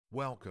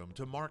Welcome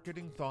to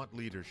Marketing Thought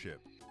Leadership,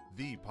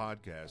 the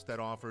podcast that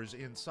offers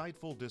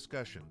insightful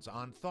discussions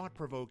on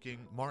thought-provoking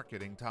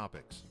marketing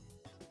topics.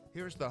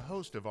 Here's the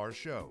host of our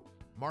show,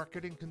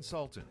 marketing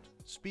consultant,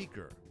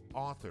 speaker,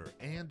 author,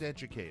 and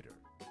educator,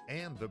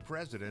 and the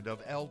president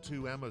of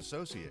L2M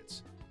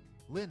Associates,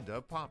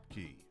 Linda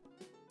Popky.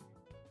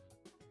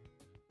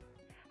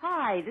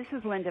 Hi, this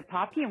is Linda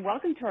Popky, and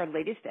welcome to our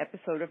latest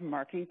episode of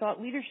Marketing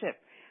Thought Leadership.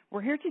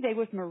 We're here today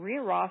with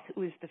Maria Ross,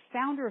 who is the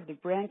founder of the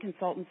brand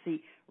consultancy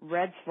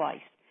Red Slice.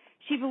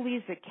 She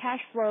believes that cash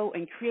flow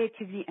and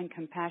creativity and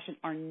compassion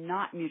are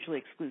not mutually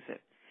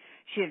exclusive.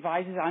 She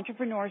advises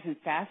entrepreneurs and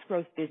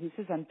fast-growth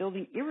businesses on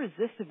building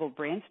irresistible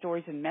brand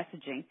stories and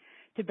messaging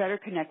to better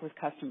connect with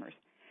customers.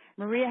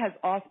 Maria has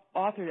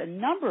authored a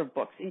number of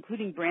books,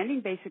 including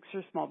Branding Basics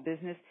for Small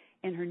Business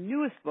and her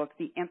newest book,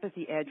 The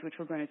Empathy Edge, which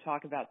we're going to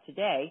talk about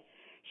today.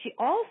 She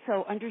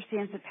also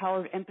understands the power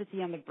of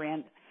empathy on the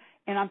brand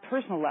and on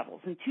personal levels.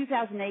 In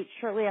 2008,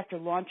 shortly after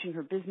launching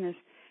her business,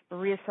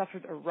 Maria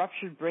suffered a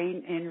ruptured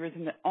brain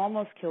aneurysm that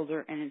almost killed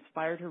her and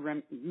inspired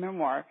her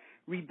memoir,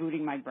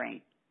 Rebooting My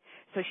Brain.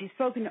 So she's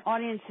spoken to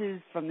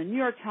audiences from the New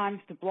York Times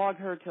to Blog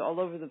Her to all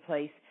over the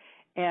place,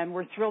 and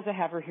we're thrilled to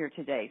have her here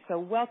today. So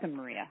welcome,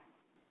 Maria.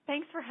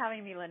 Thanks for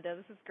having me, Linda.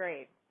 This is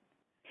great.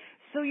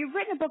 So you've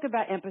written a book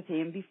about empathy,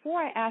 and before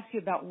I ask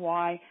you about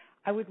why,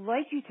 I would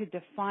like you to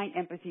define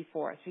empathy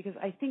for us, because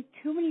I think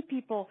too many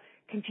people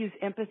confuse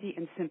empathy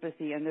and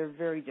sympathy, and they're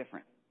very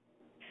different.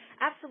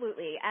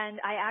 Absolutely. And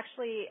I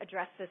actually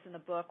addressed this in the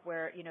book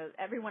where,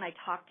 everyone I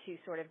talked to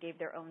sort of gave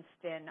their own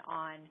spin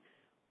on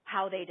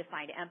how they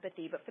defined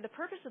empathy. But for the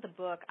purpose of the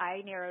book,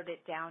 I narrowed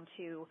it down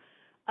to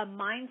a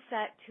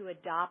mindset to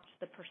adopt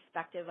the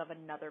perspective of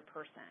another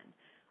person.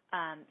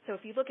 So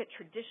if you look at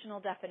traditional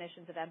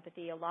definitions of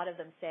empathy, a lot of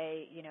them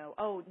say,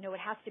 it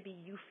has to be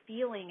you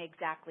feeling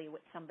exactly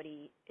what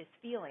somebody is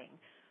feeling.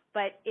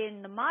 But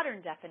in the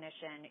modern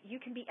definition, you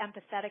can be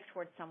empathetic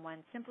towards someone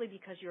simply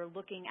because you're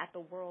looking at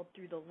the world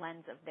through the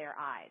lens of their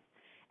eyes.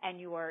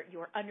 And you're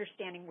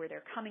understanding where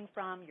they're coming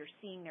from, you're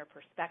seeing their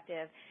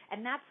perspective,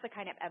 and that's the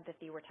kind of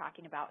empathy we're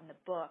talking about in the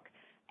book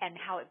and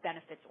how it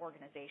benefits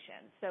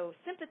organizations. So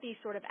sympathy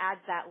sort of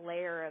adds that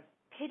layer of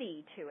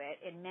pity to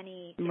it in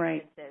many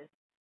instances. Right.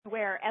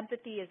 Where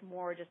empathy is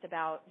more just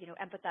about,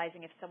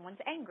 empathizing if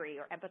someone's angry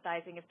or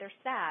empathizing if they're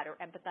sad or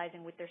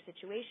empathizing with their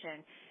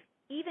situation,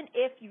 even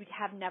if you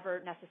have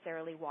never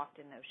necessarily walked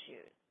in those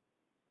shoes.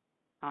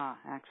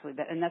 Actually,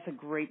 and that's a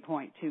great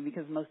point, too,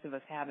 because most of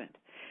us haven't.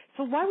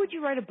 So why would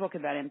you write a book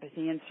about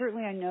empathy? And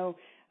certainly I know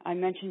I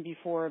mentioned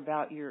before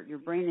about your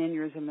brain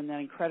aneurysm and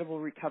that incredible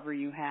recovery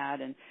you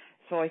had, and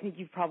so I think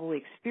you've probably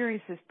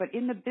experienced this. But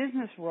in the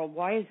business world,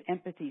 why is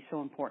empathy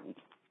so important?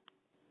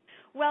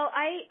 Well,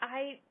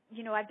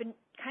 I've been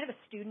kind of a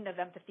student of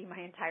empathy my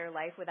entire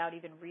life without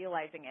even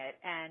realizing it,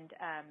 and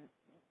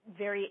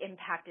very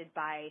impacted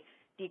by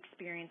the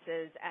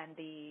experiences and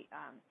the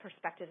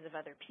perspectives of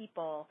other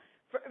people,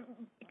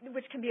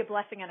 which can be a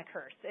blessing and a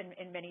curse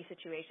in many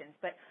situations.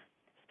 But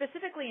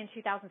specifically in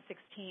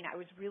 2016, I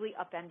was really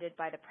upended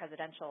by the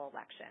presidential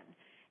election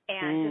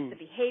and just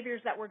the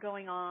behaviors that were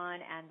going on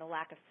and the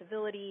lack of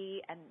civility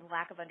and the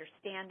lack of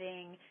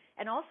understanding.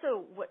 And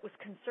also what was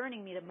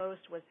concerning me the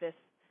most was this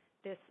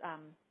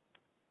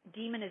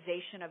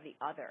demonization of the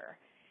other.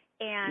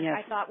 And yes.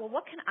 I thought, well,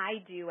 what can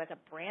I do as a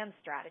brand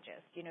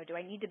strategist? Do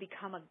I need to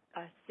become a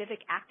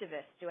civic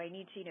activist? Do I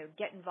need to,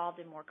 get involved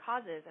in more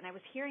causes? And I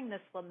was hearing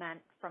this lament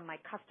from my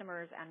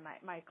customers and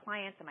my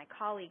clients and my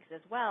colleagues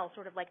as well,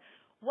 sort of like,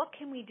 what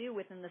can we do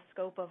within the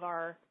scope of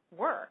our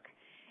work?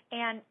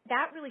 And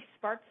that really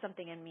sparked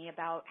something in me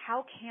about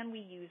how can we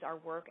use our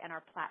work and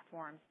our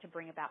platforms to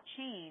bring about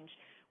change,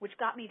 which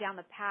got me down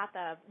the path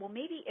of, well,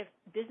 maybe if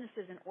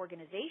businesses and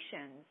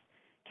organizations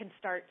can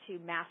start to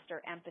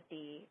master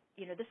empathy,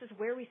 this is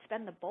where we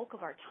spend the bulk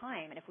of our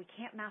time. And if we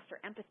can't master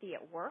empathy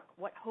at work,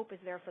 what hope is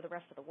there for the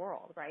rest of the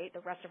world, right?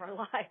 The rest of our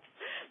lives.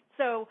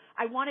 So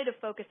I wanted to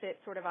focus it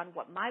sort of on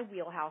what my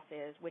wheelhouse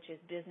is, which is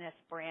business,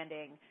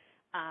 branding,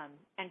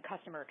 and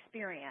customer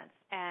experience,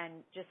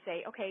 and just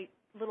say, okay,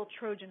 little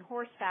Trojan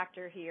horse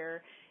factor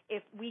here.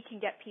 If we can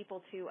get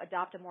people to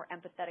adopt a more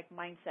empathetic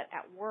mindset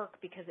at work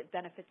because it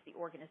benefits the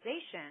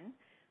organization,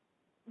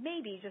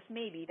 maybe, just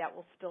maybe, that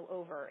will spill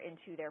over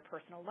into their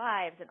personal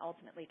lives and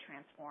ultimately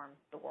transform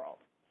the world.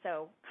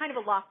 So kind of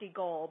a lofty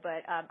goal,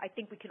 but I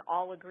think we can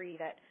all agree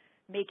that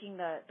making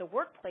the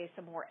workplace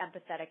a more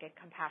empathetic and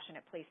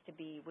compassionate place to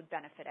be would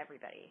benefit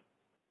everybody.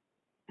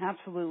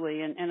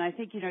 Absolutely. And I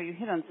think, you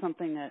hit on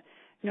something that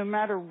no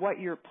matter what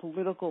your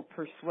political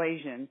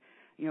persuasion,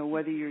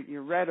 whether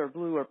you're red or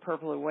blue or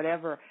purple or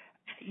whatever,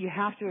 you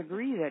have to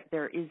agree that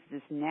there is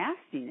this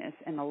nastiness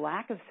and a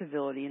lack of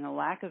civility and a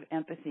lack of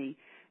empathy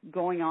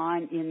going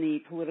on in the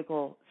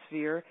political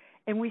sphere,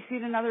 and we see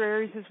it in other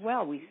areas as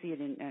well. We see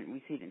it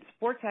in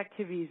sports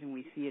activities, and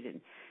we see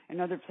it in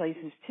other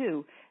places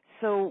too.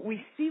 So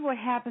we see what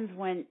happens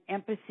when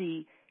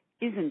empathy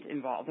isn't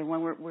involved, and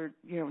when we're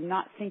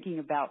not thinking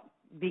about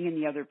being in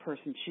the other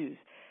person's shoes.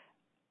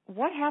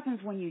 What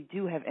happens when you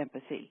do have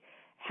empathy?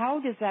 How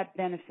does that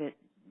benefit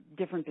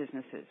different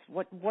businesses?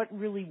 What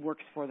really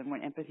works for them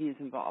when empathy is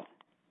involved?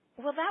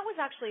 Well, that was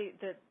actually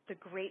the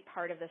great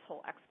part of this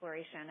whole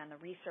exploration and the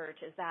research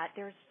is that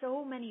there's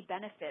so many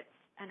benefits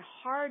and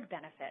hard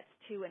benefits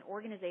to an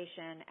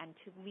organization and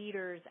to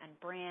leaders and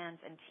brands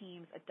and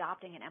teams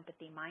adopting an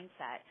empathy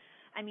mindset.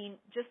 I mean,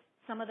 just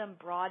some of them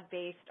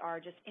broad-based are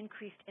just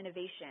increased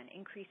innovation,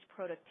 increased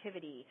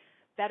productivity,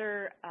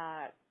 better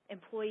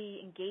employee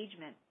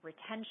engagement,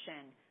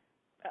 retention,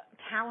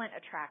 talent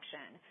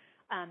attraction,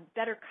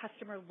 better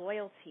customer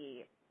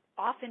loyalty.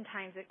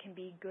 Oftentimes it can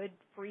be good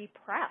free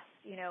press,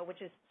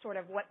 which is sort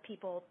of what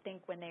people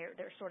think when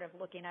they're sort of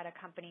looking at a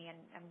company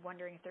and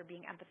wondering if they're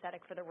being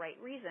empathetic for the right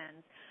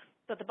reasons.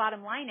 But the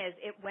bottom line is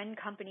when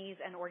companies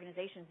and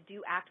organizations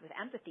do act with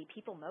empathy,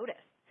 people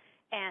notice.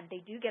 And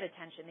they do get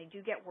attention. They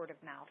do get word of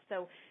mouth.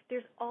 So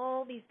there's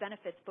all these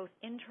benefits, both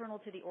internal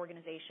to the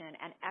organization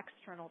and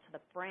external to the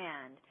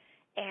brand.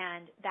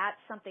 And that's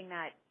something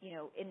that,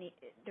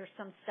 there's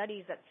some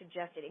studies that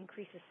suggest it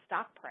increases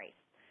stock price,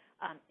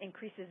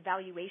 increases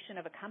valuation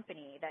of a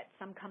company, that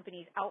some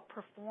companies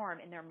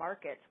outperform in their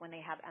markets when they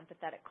have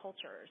empathetic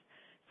cultures.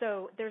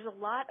 So there's a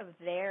lot of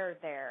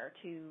there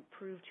to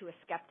prove to a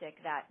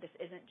skeptic that this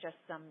isn't just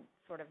some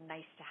sort of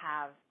nice to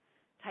have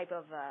type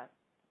of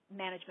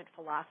management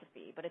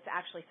philosophy, but it's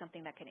actually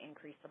something that can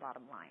increase the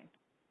bottom line.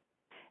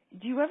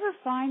 Do you ever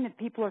find that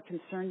people are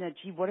concerned that,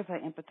 gee, what if I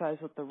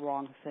empathize with the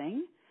wrong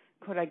thing?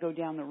 Could I go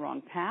down the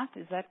wrong path?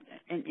 Is that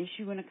an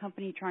issue in a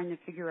company trying to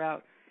figure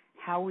out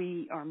how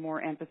we are more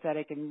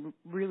empathetic and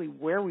really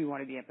where we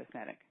want to be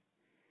empathetic?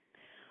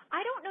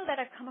 I don't know that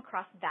I've come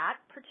across that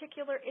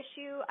particular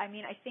issue. I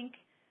mean, I think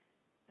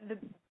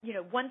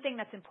one thing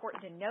that's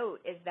important to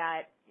note is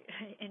that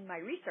in my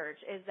research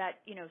is that,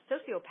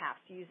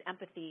 sociopaths use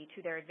empathy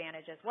to their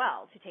advantage as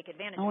well, to take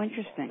advantage of people.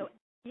 Interesting. So,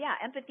 yeah,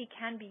 empathy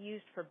can be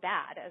used for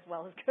bad as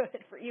well as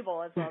good, for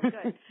evil as well as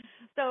good.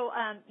 So,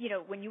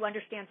 when you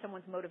understand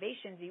someone's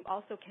motivations, you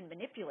also can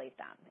manipulate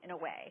them in a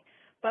way.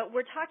 But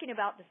we're talking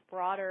about this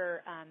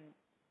broader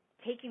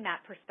taking that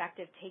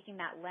perspective, taking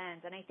that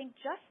lens, and I think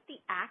just the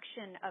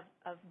action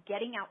of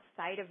getting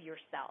outside of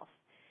yourself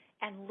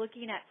and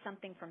looking at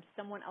something from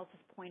someone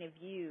else's point of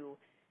view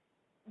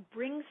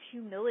brings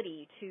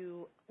humility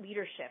to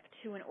leadership,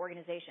 to an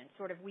organization.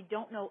 Sort of, we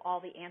don't know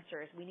all the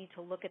answers. We need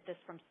to look at this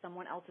from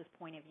someone else's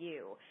point of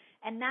view.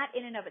 And that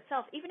in and of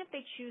itself, even if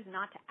they choose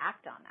not to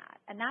act on that,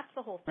 and that's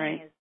the whole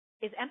thing, right,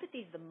 is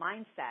empathy is the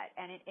mindset.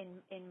 And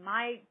in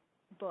my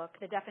book,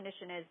 the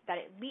definition is that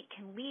it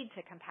can lead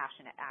to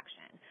compassionate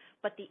action,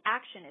 but the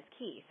action is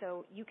key.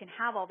 So you can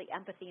have all the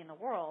empathy in the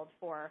world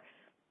for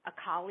a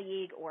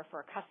colleague or for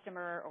a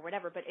customer or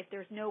whatever, but if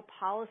there's no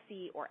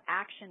policy or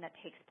action that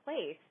takes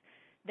place,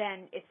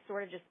 then it's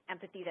sort of just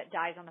empathy that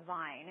dies on the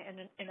vine,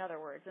 in other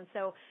words. And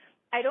so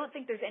I don't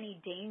think there's any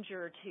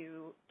danger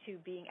to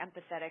being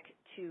empathetic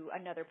to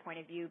another point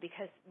of view,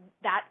 because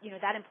that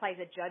implies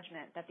a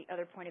judgment that the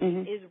other point of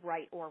view is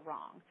right or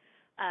wrong.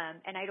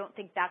 And I don't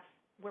think that's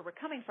where we're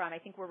coming from. I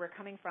think where we're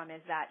coming from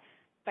is that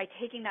by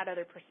taking that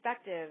other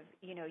perspective,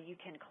 you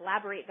can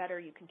collaborate better,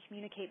 you can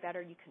communicate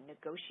better, you can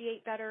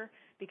negotiate better,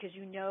 because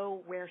you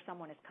know where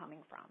someone is coming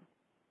from.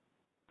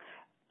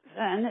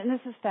 And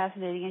this is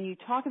fascinating. And you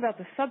talk about,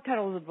 the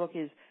subtitle of the book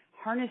is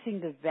Harnessing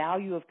the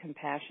Value of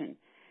Compassion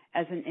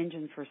as an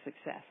Engine for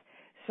Success.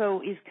 So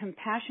is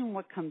compassion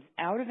what comes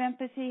out of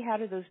empathy? How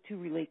do those two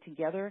relate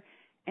together?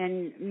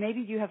 And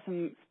maybe do you have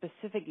some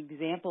specific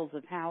examples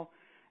of how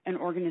an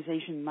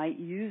organization might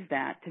use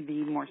that to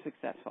be more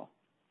successful?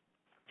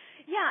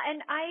 Yeah, and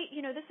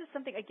this is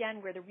something,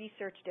 again, where the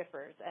research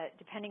differs,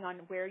 depending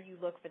on where you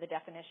look for the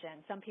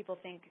definition. Some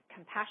people think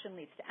compassion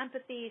leads to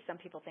empathy.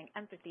 Some people think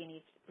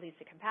empathy leads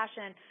to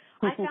compassion.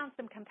 I found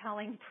some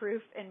compelling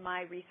proof in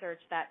my research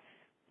that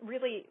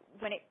really,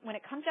 when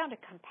it comes down to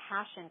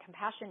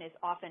compassion is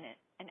often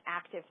an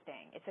active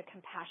thing. It's a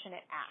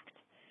compassionate act.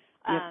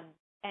 Yep.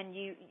 And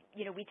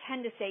we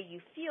tend to say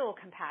you feel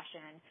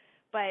compassion,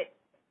 but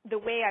the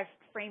way I've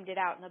framed it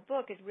out in the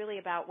book is really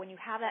about when you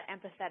have that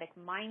empathetic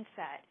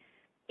mindset,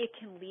 it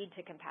can lead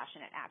to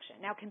compassionate action.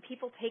 Now, can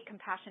people take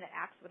compassionate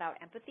acts without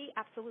empathy?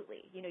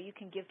 Absolutely. You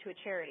can give to a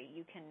charity.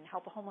 You can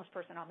help a homeless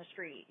person on the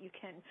street. You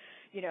can,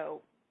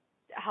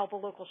 help a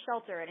local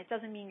shelter. And it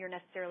doesn't mean you're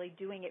necessarily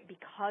doing it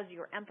because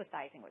you're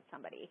empathizing with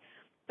somebody.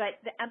 But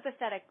the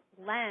empathetic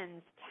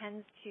lens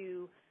tends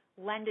to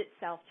lend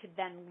itself to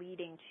then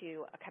leading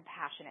to a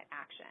compassionate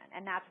action.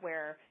 And that's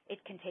where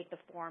it can take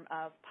the form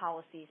of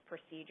policies,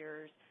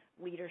 procedures,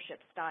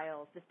 leadership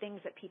styles, the things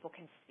that people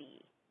can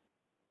see.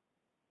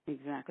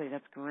 Exactly.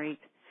 That's great.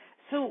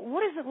 So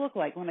what does it look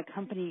like when a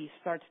company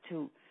starts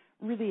to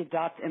really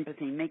adopt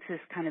empathy, makes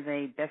this kind of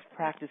a best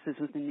practices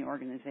within the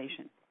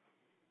organization?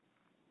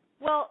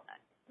 Well,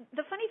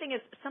 the funny thing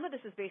is some of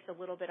this is based a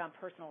little bit on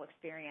personal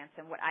experience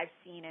and what I've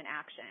seen in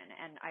action,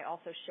 and I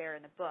also share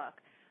in the book.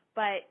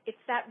 But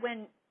it's that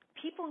when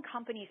people and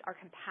companies are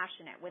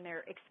compassionate, when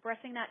they're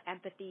expressing that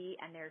empathy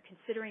and they're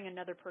considering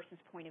another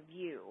person's point of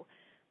view,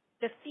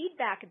 the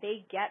feedback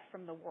they get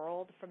from the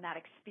world, from that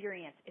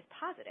experience, is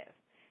positive.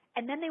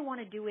 And then they want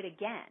to do it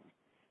again.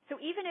 So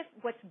even if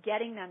what's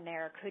getting them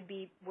there could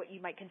be what you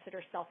might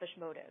consider selfish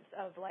motives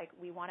of like,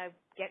 we want to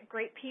get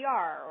great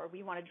PR, or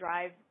we want to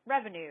drive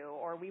revenue,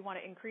 or we want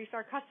to increase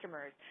our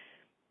customers,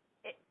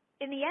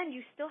 in the end,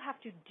 you still have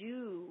to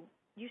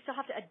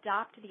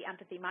adopt the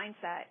empathy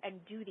mindset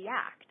and do the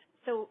act.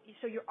 So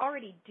you're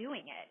already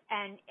doing it,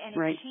 and it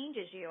right.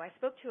 changes you. I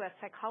spoke to a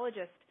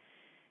psychologist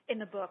in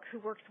the book who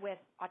works with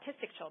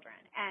autistic children,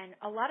 and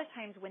a lot of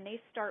times when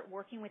they start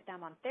working with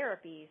them on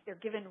therapies,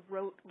 they're given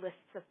rote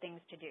lists of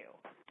things to do,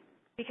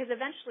 because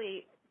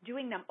eventually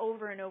doing them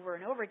over and over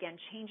and over again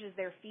changes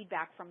their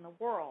feedback from the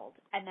world,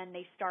 and then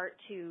they start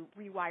to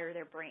rewire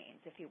their brains,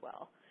 if you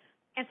will.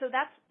 And so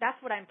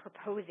that's what I'm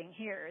proposing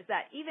here, is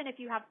that even if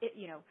you have,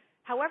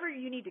 however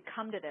you need to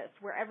come to this,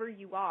 wherever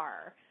you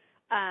are,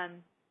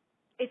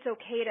 it's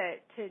okay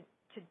to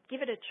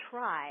give it a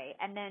try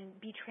and then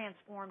be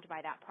transformed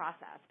by that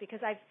process, because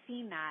I've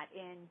seen that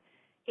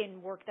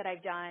in work that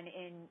I've done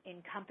in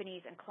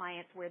companies and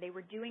clients where they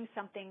were doing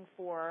something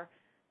for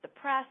the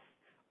press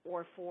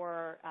or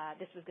for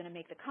this was going to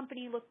make the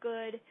company look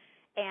good,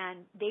 and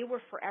they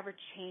were forever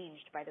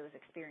changed by those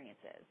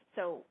experiences.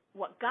 So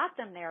what got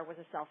them there was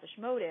a selfish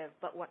motive,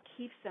 but what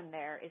keeps them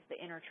there is the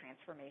inner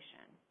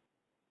transformation.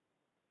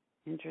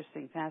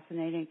 Interesting,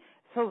 fascinating.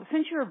 So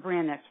since you're a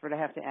brand expert, I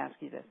have to ask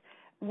you this.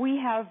 We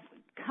have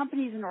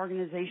companies and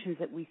organizations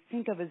that we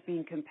think of as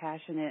being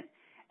compassionate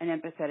and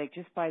empathetic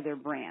just by their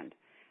brand.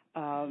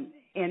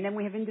 And then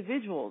we have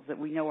individuals that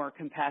we know are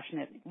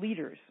compassionate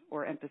leaders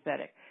or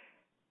empathetic.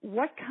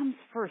 What comes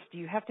first? Do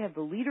you have to have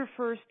the leader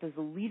first? Does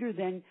the leader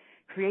then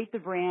create the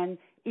brand?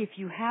 If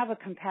you have a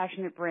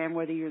compassionate brand,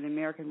 whether you're the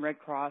American Red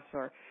Cross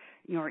or,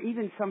 or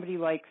even somebody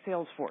like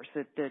Salesforce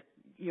that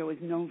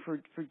is known for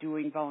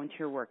doing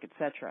volunteer work, et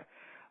cetera,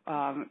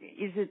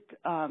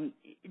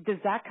 does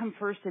that come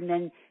first and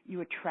then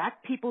you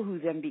attract people who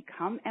then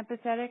become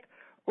empathetic,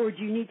 or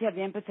do you need to have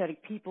the empathetic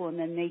people and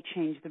then they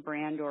change the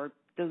brand, or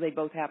do they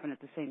both happen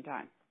at the same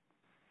time?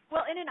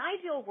 Well, in an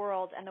ideal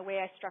world, and the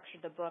way I structured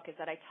the book is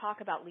that I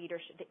talk about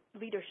leadership,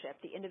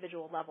 the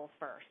individual level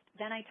first.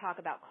 Then I talk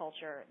about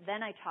culture.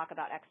 Then I talk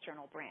about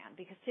external brand,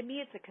 because to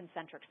me it's a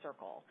concentric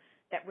circle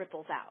that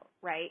ripples out,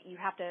 right? You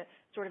have to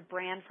sort of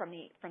brand from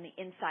the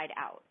inside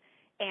out.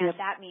 And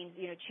that means,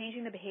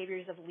 changing the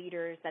behaviors of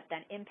leaders that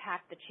then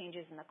impact the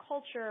changes in the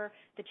culture.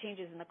 The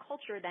changes in the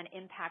culture then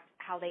impact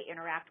how they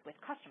interact with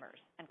customers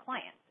and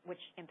clients,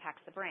 which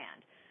impacts the brand.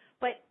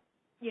 But,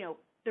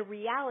 the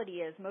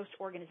reality is most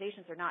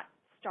organizations are not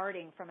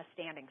starting from a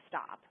standing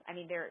stop. I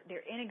mean, they're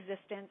in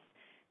existence.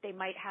 They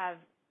might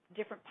have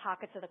different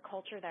pockets of the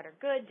culture that are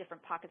good, different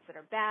pockets that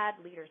are bad,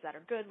 leaders that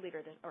are good,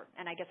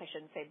 and I guess I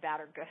shouldn't say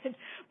bad or good,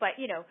 but,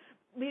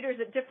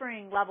 leaders at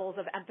differing levels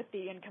of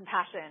empathy and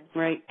compassion.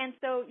 Right. And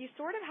so you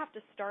sort of have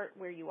to start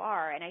where you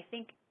are. And I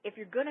think if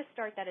you're going to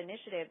start that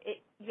initiative,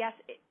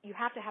 you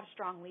have to have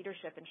strong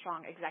leadership and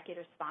strong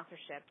executive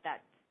sponsorship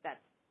that's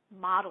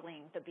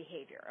modeling the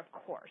behavior, of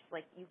course.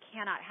 Like, you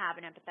cannot have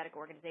an empathetic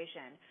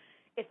organization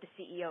if the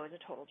CEO is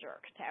a total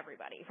jerk to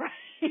everybody, right?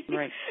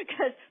 Right.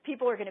 Because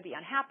people are going to be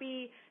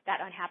unhappy. That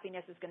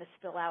unhappiness is going to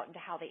spill out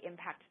into how they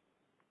impact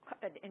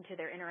into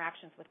their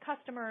interactions with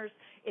customers.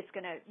 It's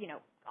going to,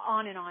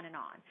 on and on and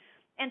on.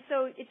 And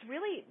so it's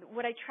really,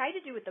 what I try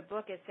to do with the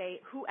book is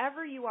say,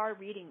 whoever you are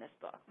reading this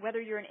book, whether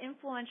you're an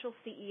influential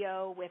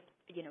CEO with,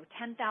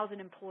 10,000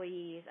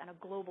 employees and a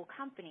global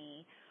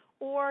company,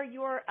 or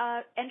you're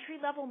an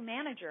entry-level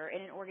manager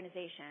in an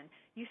organization,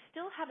 you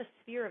still have a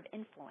sphere of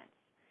influence.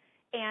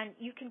 And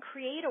you can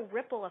create a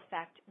ripple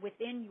effect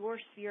within your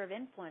sphere of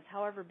influence,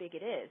 however big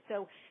it is.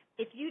 So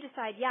if you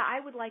decide, I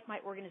would like my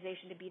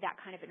organization to be that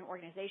kind of an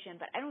organization,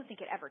 but I don't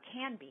think it ever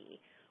can be,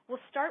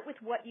 we'll start with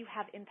what you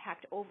have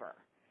impact over,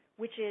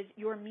 which is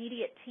your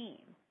immediate team,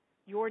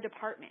 your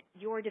department,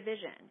 your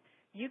division.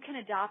 You can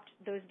adopt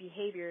those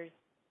behaviors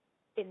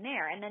in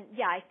there. And then,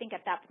 I think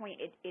at that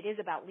point it is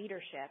about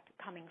leadership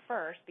coming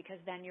first,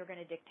 because then you're going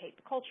to dictate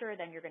the culture,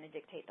 then you're going to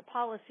dictate the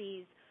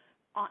policies,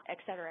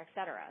 et cetera, et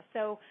cetera.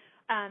 So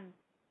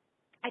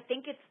I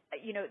think it's,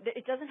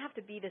 it doesn't have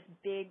to be this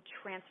big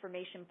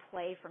transformation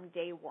play from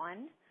day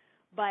one,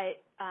 but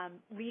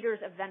leaders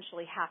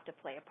eventually have to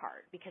play a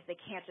part, because they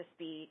can't just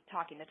be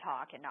talking the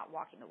talk and not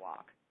walking the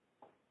walk.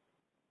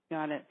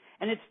 Got it.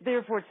 And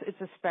therefore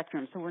it's a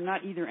spectrum. So we're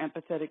not either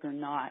empathetic or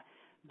not,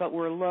 but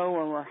we're low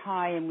or we're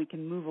high, and we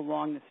can move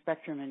along the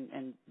spectrum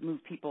and move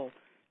people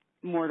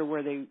more to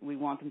where we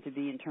want them to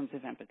be in terms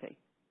of empathy.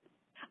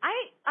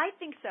 I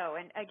think so.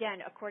 And again,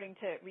 according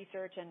to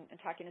research and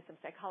talking to some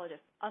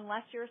psychologists,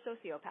 unless you're a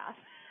sociopath,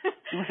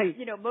 right.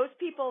 Most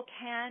people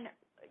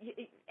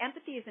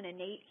empathy is an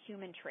innate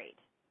human trait.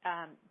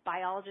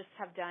 Biologists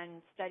have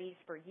done studies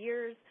for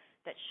years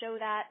that show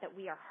that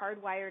we are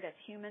hardwired as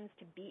humans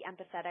to be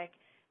empathetic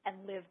and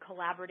live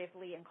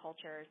collaboratively in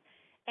cultures.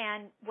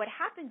 And what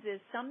happens is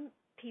some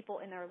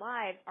people in their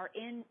lives are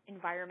in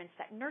environments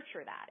that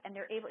nurture that, and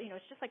they're able,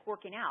 it's just like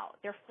working out.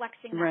 They're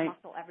flexing that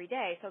muscle every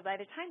day. So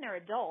by the time they're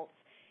adults,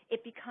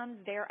 it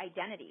becomes their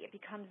identity. It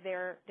becomes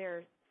their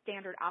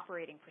standard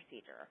operating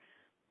procedure.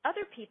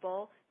 Other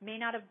people may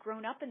not have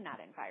grown up in that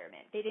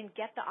environment. They didn't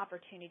get the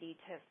opportunity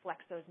to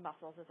flex those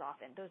muscles as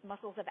often. Those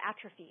muscles have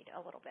atrophied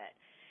a little bit.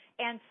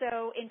 And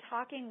so in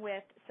talking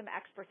with some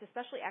experts,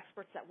 especially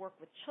experts that work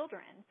with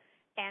children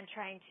and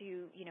trying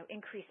to,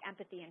 increase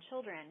empathy in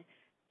children,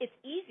 it's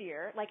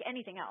easier, like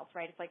anything else,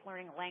 right? It's like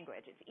learning a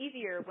language. It's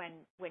easier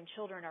when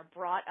children are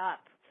brought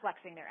up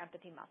flexing their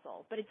empathy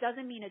muscle. But it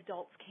doesn't mean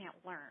adults can't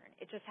learn.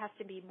 It just has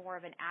to be more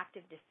of an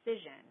active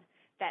decision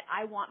that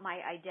I want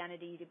my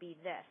identity to be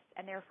this,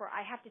 and therefore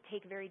I have to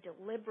take very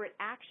deliberate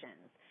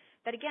actions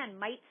that, again,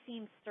 might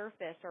seem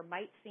surface or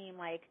might seem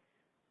like,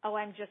 oh,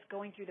 I'm just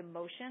going through the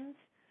motions,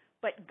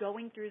 but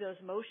going through those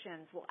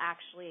motions will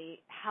actually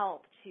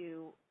help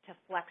to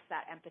flex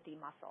that empathy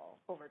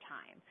muscle over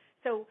time.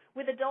 So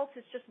with adults,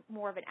 it's just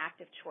more of an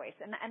active choice,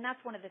 and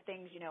that's one of the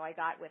things, I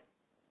got with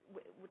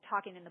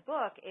talking in the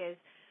book is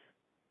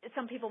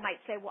some people might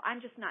say, well, I'm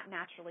just not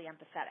naturally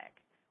empathetic.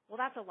 Well,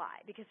 that's a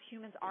lie because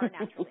humans are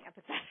naturally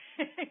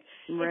empathetic.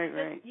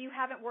 Right. You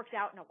haven't worked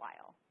out in a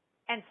while.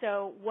 And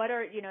so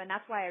and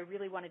that's why I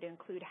really wanted to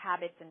include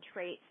habits and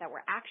traits that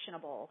were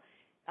actionable,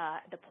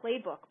 the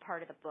playbook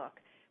part of the book,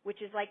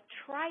 which is like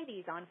try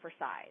these on for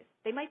size.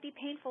 They might be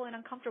painful and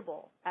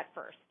uncomfortable at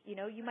first.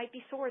 You might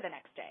be sore the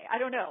next day. I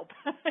don't know.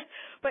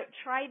 But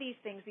try these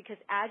things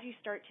because as you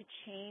start to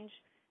change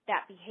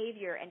that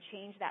behavior and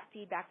change that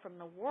feedback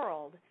from the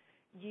world,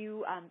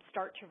 you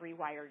start to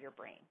rewire your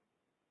brain.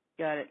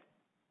 Got it.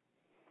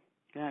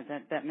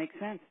 That makes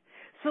sense.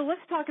 So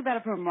let's talk about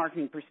it from a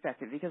marketing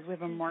perspective because we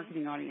have a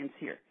marketing audience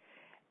here.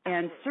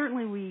 And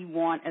certainly we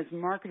want, as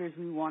marketers,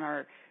 we want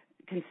our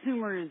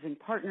consumers and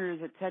partners,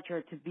 et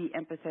cetera, to be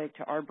empathetic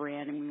to our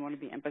brand and we want to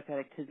be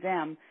empathetic to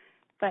them.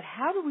 But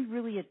how do we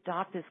really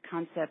adopt this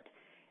concept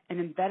and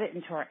embed it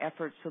into our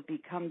efforts so it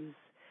becomes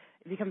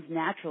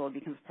natural, it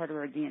becomes part of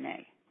our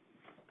DNA?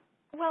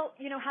 Well,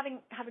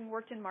 having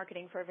worked in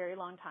marketing for a very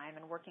long time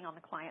and working on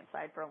the client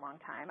side for a long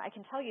time, I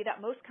can tell you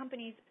that most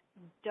companies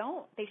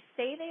don't. They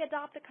say they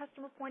adopt a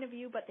customer point of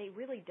view, but they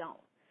really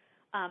don't.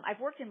 I've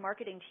worked in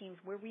marketing teams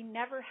where we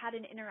never had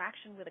an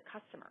interaction with a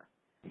customer.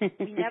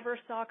 We never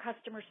saw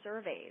customer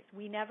surveys.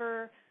 We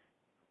never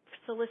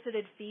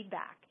solicited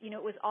feedback.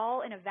 It was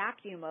all in a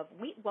vacuum of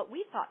what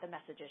we thought the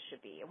messages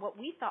should be and what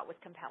we thought was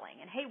compelling.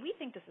 And, hey, we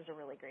think this is a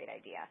really great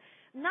idea.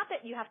 Not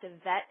that you have to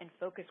vet and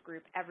focus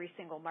group every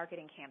single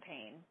marketing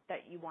campaign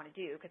that you want to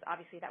do, because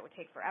obviously that would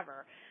take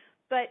forever.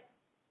 But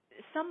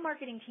some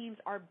marketing teams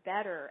are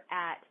better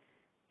at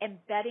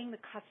embedding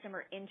the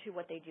customer into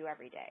what they do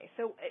every day.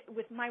 So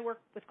with my work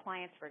with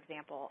clients, for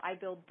example, I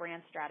build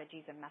brand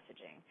strategies and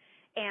messaging.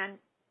 And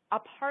a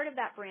part of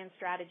that brand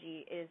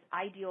strategy is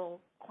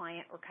ideal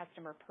client or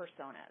customer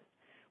personas,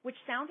 which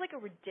sounds like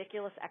a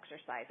ridiculous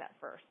exercise at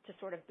first to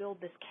sort of build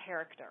this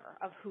character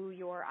of who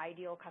your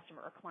ideal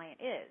customer or client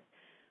is.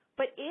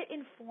 But it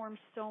informs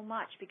so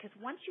much because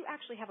once you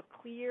actually have a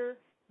clear,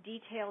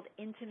 detailed,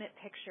 intimate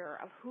picture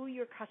of who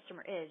your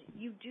customer is,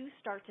 you do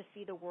start to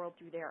see the world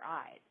through their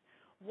eyes.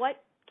 What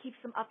keeps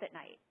them up at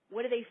night?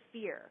 What do they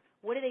fear?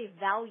 What do they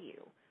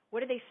value?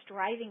 What are they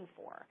striving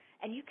for?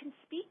 And you can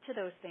speak to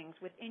those things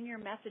within your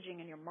messaging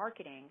and your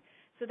marketing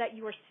so that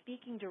you are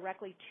speaking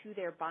directly to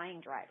their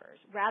buying drivers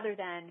rather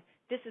than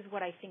this is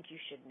what I think you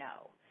should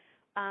know.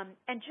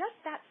 And just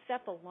that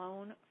step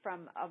alone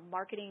from a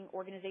marketing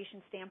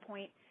organization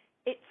standpoint,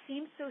 it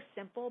seems so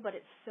simple, but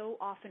it's so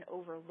often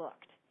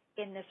overlooked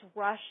in this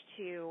rush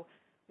to,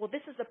 well,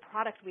 this is the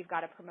product we've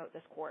got to promote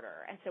this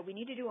quarter. And so we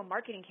need to do a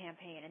marketing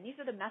campaign. And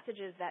these are the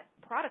messages that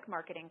product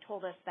marketing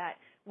told us that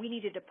we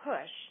needed to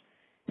push.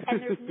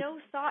 And there's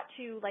no thought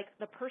to, like,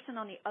 the person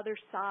on the other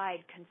side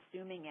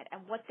consuming it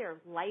and what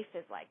their life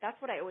is like. That's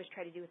what I always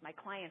try to do with my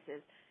clients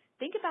is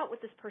think about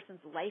what this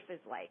person's life is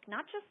like,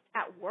 not just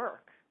at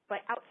work, but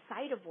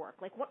outside of work.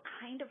 Like, what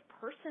kind of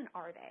person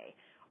are they?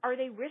 Are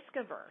they risk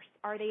averse?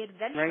 Are they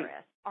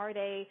adventurous? Right. Are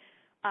they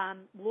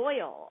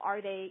loyal?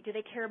 Do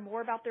they care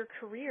more about their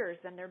careers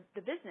than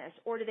the business?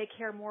 Or do they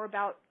care more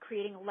about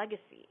creating a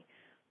legacy?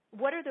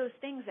 What are those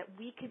things that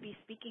we could be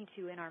speaking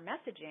to in our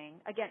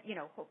messaging? Again,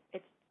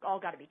 it's all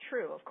got to be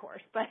true, of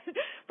course, but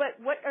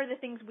what are the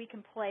things we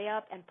can play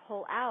up and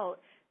pull out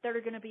that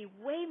are going to be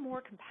way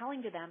more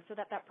compelling to them so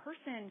that that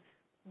person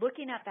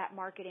looking at that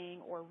marketing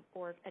or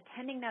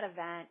attending that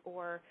event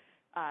or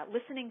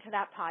listening to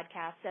that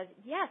podcast says,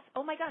 yes,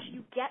 oh my gosh,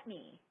 you get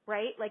me,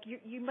 right? Like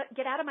you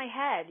get out of my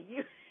head.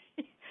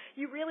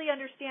 You really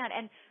understand.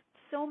 And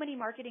so many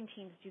marketing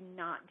teams do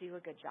not do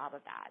a good job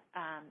of that.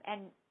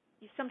 And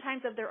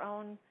sometimes of their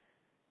own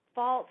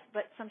fault,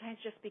 but sometimes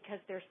just because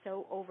they're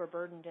so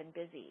overburdened and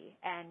busy.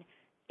 And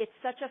it's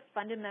such a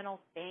fundamental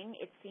thing.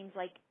 It seems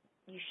like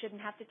you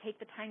shouldn't have to take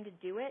the time to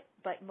do it,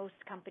 but most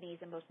companies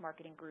and most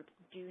marketing groups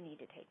do need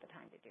to take the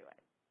time to do it.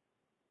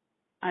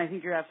 I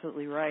think you're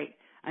absolutely right.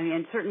 I mean,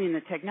 and certainly in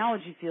the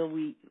technology field,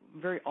 we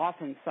very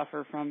often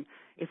suffer from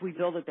if we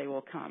build it, they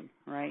will come,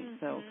 right?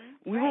 Mm-hmm. So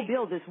we will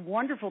build this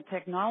wonderful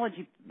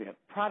technology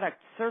product,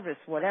 service,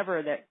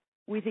 whatever that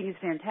we think is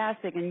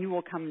fantastic, and you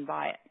will come and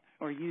buy it,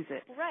 or use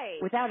it.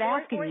 Right. Without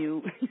asking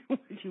you what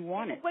you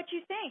want it. What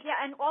you think,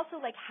 yeah, and also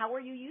like how are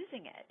you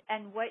using it,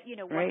 and what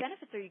what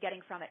benefits are you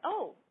getting from it?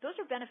 Oh, those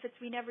are benefits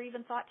we never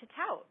even thought to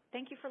tout.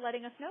 Thank you for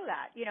letting us know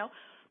that.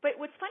 But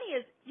what's funny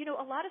is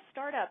a lot of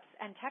startups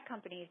and tech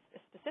companies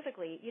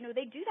specifically,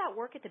 they do that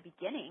work at the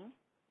beginning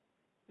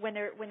when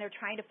they're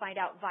trying to find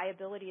out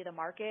viability of the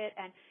market,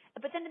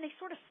 but then they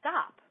sort of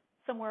stop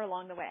somewhere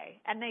along the way,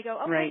 and they go,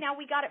 okay, now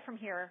we got it from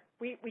here.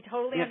 We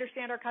totally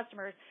understand our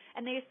customers,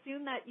 and they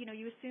assume that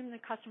you assume the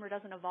customer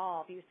doesn't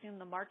evolve, you assume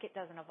the market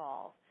doesn't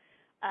evolve,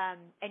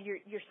 and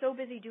you're so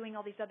busy doing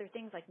all these other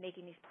things like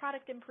making these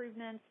product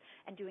improvements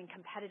and doing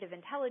competitive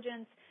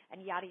intelligence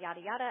and yada yada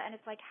yada, and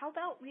it's like, how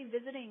about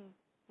revisiting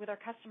with our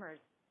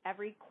customers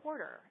every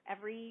quarter,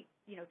 every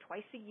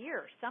twice a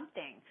year,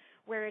 something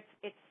where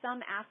it's some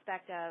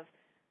aspect of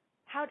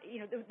how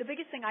the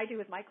biggest thing I do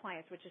with my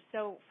clients, which is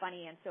so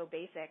funny and so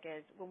basic,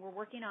 is when we're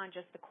working on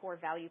just the core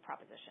value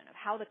proposition of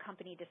how the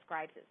company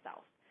describes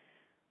itself.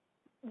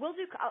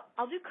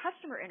 I'll do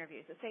customer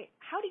interviews that say,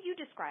 how do you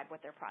describe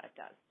what their product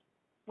does?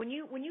 When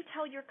you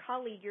tell your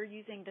colleague you're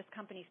using this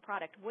company's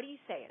product, what do you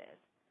say it is?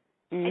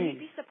 And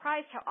you'd be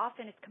surprised how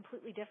often it's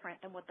completely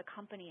different than what the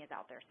company is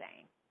out there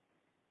saying.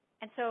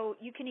 And so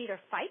you can either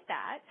fight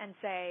that and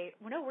say,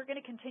 well, no, we're going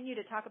to continue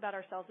to talk about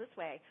ourselves this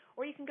way,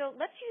 or you can go,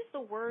 let's use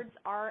the words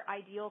our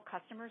ideal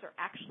customers are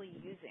actually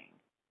using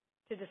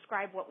to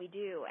describe what we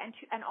do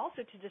and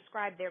also to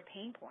describe their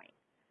pain point.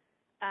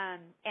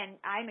 And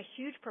I'm a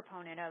huge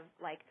proponent of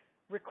like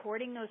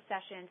recording those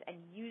sessions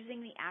and using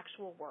the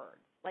actual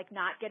words, like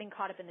not getting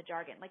caught up in the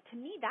jargon. Like to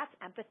me, that's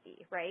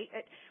empathy, right?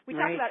 We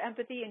talk about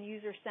empathy and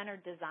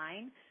user-centered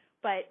design,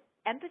 but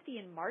empathy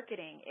in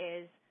marketing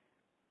is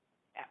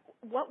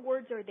what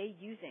words are they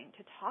using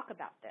to talk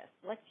about this?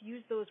 Let's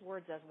use those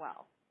words as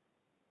well.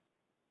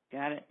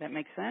 Got it. That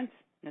makes sense.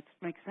 That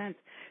makes sense.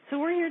 So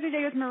we're here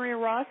today with Maria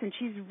Ross, and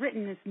she's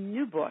written this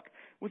new book,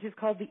 which is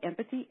called The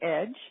Empathy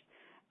Edge,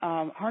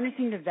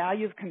 Harnessing the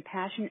Value of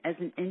Compassion as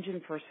an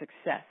Engine for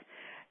Success.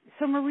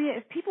 So, Maria,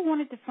 if people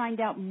wanted to find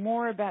out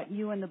more about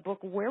you and the book,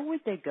 where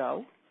would they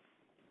go?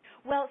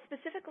 Well,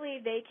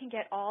 specifically, they can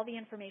get all the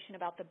information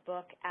about the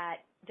book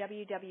at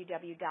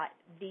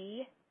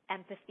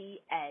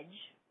www.theempathyedge,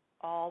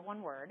 all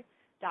one word,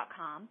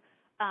 .com.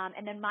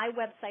 And then my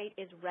website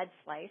is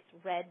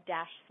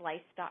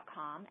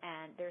red-slice.com,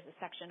 and there's a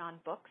section on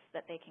books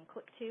that they can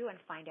click to and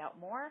find out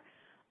more.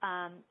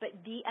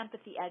 But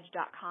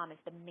theempathyedge.com is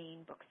the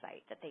main book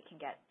site that they can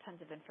get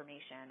tons of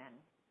information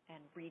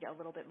and read a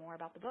little bit more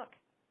about the book.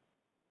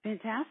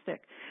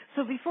 Fantastic.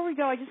 So before we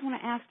go, I just want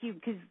to ask you,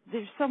 because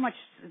there's so much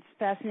that's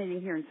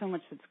fascinating here and so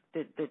much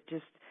that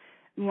just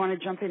you want to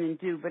jump in and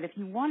do, but if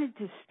you wanted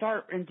to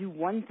start and do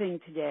one thing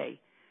today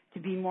to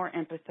be more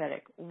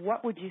empathetic,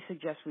 what would you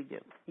suggest we do?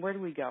 Where do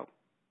we go?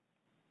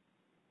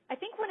 I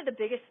think one of the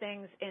biggest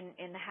things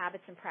in the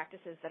habits and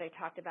practices that I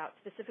talked about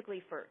specifically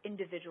for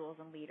individuals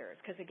and leaders,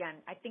 because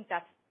again, I think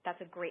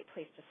that's a great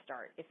place to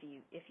start if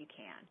you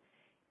can,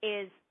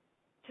 is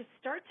to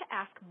start to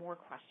ask more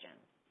questions,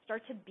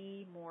 start to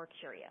be more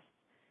curious.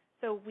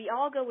 So we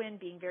all go in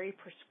being very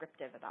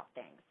prescriptive about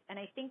things, and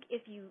I think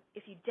if you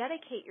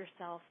dedicate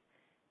yourself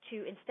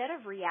to, instead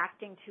of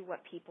reacting to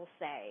what people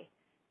say,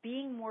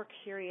 being more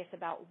curious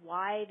about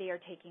why they are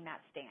taking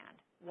that stand.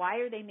 Why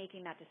are they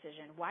making that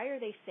decision? Why are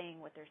they saying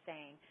what they're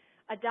saying?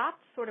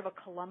 Adopt sort of a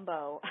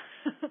Columbo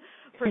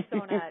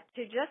persona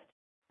to just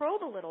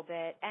probe a little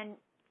bit and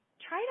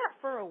try that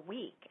for a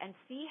week and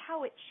see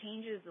how it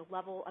changes the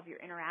level of your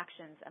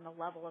interactions and the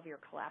level of your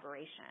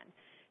collaboration.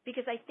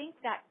 Because I think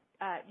that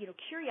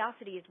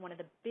curiosity is one of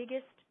the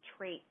biggest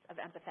traits of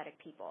empathetic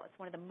people. It's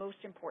one of the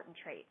most important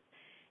traits.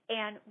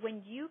 And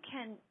when you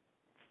can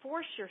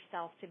force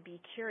yourself to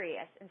be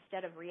curious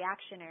instead of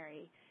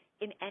reactionary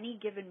in any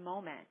given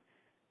moment,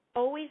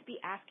 always be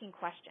asking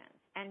questions.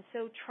 And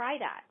so try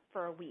that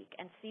for a week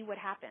and see what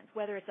happens,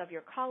 whether it's of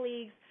your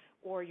colleagues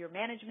or your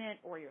management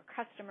or your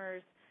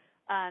customers.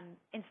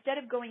 Instead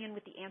of going in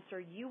with the answer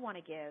you want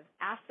to give,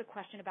 ask the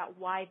question about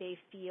why they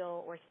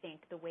feel or think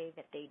the way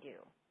that they do.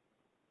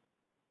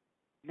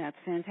 That's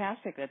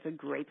fantastic. That's a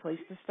great place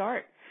to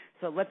start.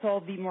 So let's all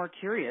be more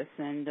curious.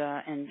 And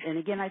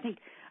again, I think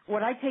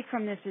what I take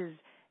from this is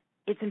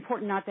it's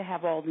important not to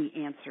have all the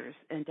answers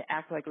and to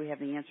act like we have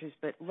the answers,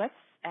 but let's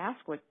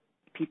ask what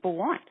people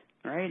want,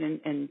 right?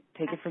 And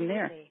take it from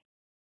there.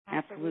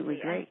 Absolutely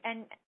great.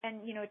 And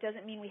it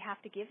doesn't mean we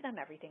have to give them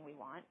everything we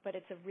want, but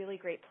it's a really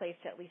great place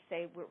to at least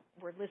say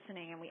we're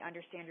listening and we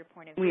understand your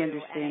point of view. We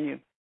understand you.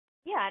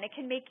 Yeah, and it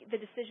can make the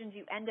decisions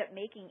you end up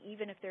making,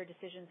 even if they're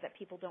decisions that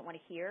people don't want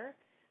to hear,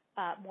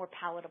 more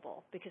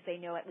palatable because they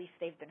know at least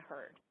they've been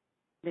heard.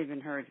 They've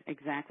been heard,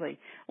 exactly.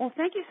 Well,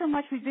 thank you so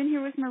much. We've been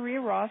here with Maria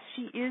Ross.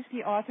 She is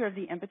the author of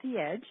The Empathy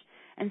Edge.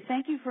 And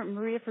thank you,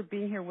 Maria, for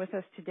being here with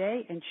us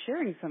today and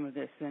sharing some of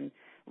this and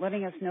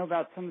letting us know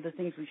about some of the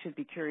things we should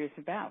be curious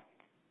about.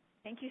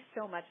 Thank you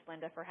so much,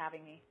 Linda, for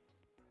having me.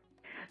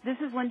 This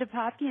is Linda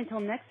Popky. Until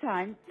next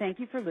time, thank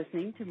you for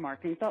listening to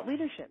Marketing Thought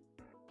Leadership.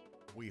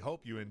 We hope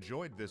you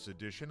enjoyed this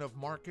edition of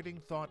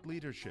Marketing Thought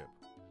Leadership.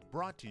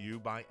 brought to you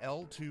by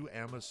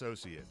L2M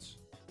Associates.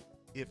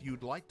 If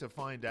you'd like to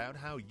find out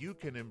how you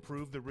can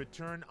improve the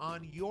return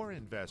on your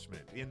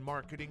investment in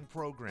marketing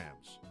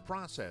programs,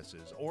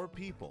 processes, or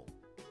people,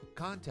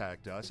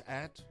 contact us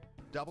at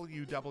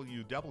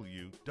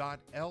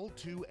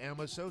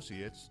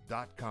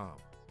www.l2massociates.com.